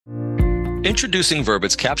Introducing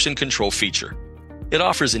Verbit's Caption Control feature. It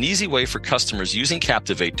offers an easy way for customers using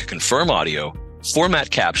Captivate to confirm audio, format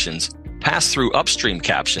captions, pass through upstream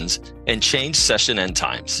captions, and change session end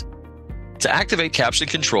times. To activate Caption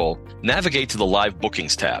Control, navigate to the Live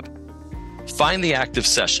Bookings tab. Find the active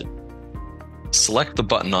session. Select the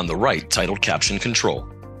button on the right titled Caption Control.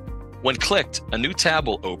 When clicked, a new tab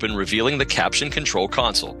will open revealing the Caption Control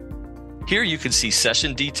console. Here you can see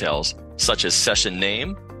session details such as session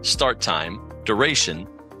name, start time, duration,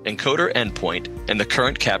 encoder endpoint, and the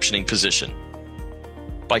current captioning position.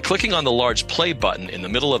 By clicking on the large play button in the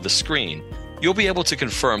middle of the screen, you'll be able to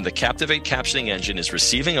confirm the Captivate captioning engine is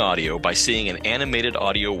receiving audio by seeing an animated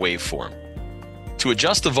audio waveform. To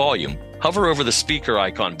adjust the volume, hover over the speaker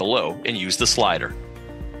icon below and use the slider.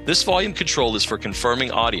 This volume control is for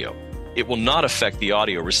confirming audio. It will not affect the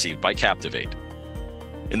audio received by Captivate.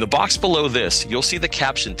 In the box below this, you'll see the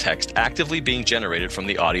caption text actively being generated from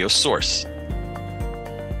the audio source.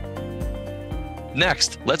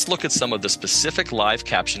 Next, let's look at some of the specific live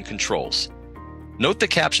caption controls. Note the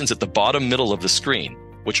captions at the bottom middle of the screen,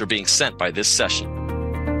 which are being sent by this session.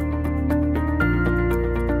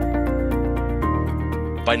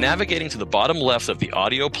 By navigating to the bottom left of the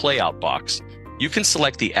audio playout box, you can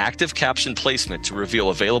select the active caption placement to reveal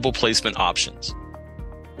available placement options.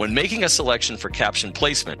 When making a selection for caption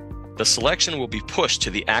placement, the selection will be pushed to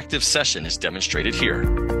the active session as demonstrated here.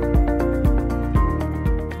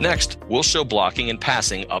 Next, we'll show blocking and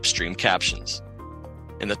passing upstream captions.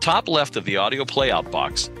 In the top left of the audio playout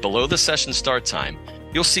box, below the session start time,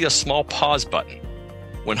 you'll see a small pause button.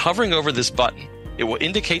 When hovering over this button, it will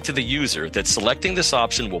indicate to the user that selecting this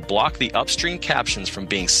option will block the upstream captions from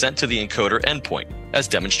being sent to the encoder endpoint, as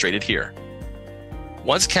demonstrated here.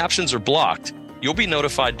 Once captions are blocked, you'll be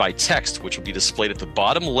notified by text, which will be displayed at the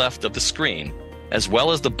bottom left of the screen, as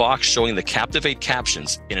well as the box showing the Captivate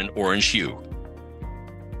captions in an orange hue.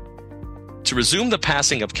 To resume the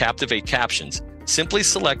passing of Captivate captions, simply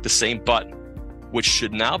select the same button, which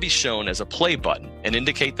should now be shown as a play button and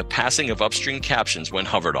indicate the passing of upstream captions when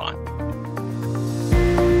hovered on.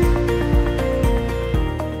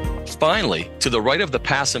 Finally, to the right of the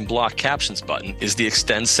Pass and Block Captions button is the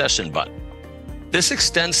Extend Session button. This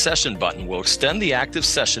Extend Session button will extend the active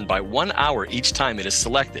session by 1 hour each time it is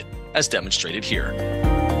selected, as demonstrated here.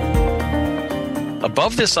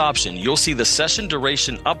 Above this option, you'll see the session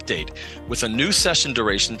duration update with a new session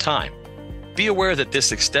duration time. Be aware that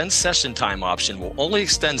this Extend Session Time option will only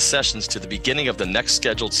extend sessions to the beginning of the next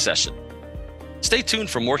scheduled session. Stay tuned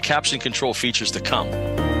for more caption control features to come.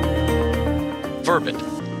 Verbit.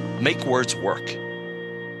 Make words work.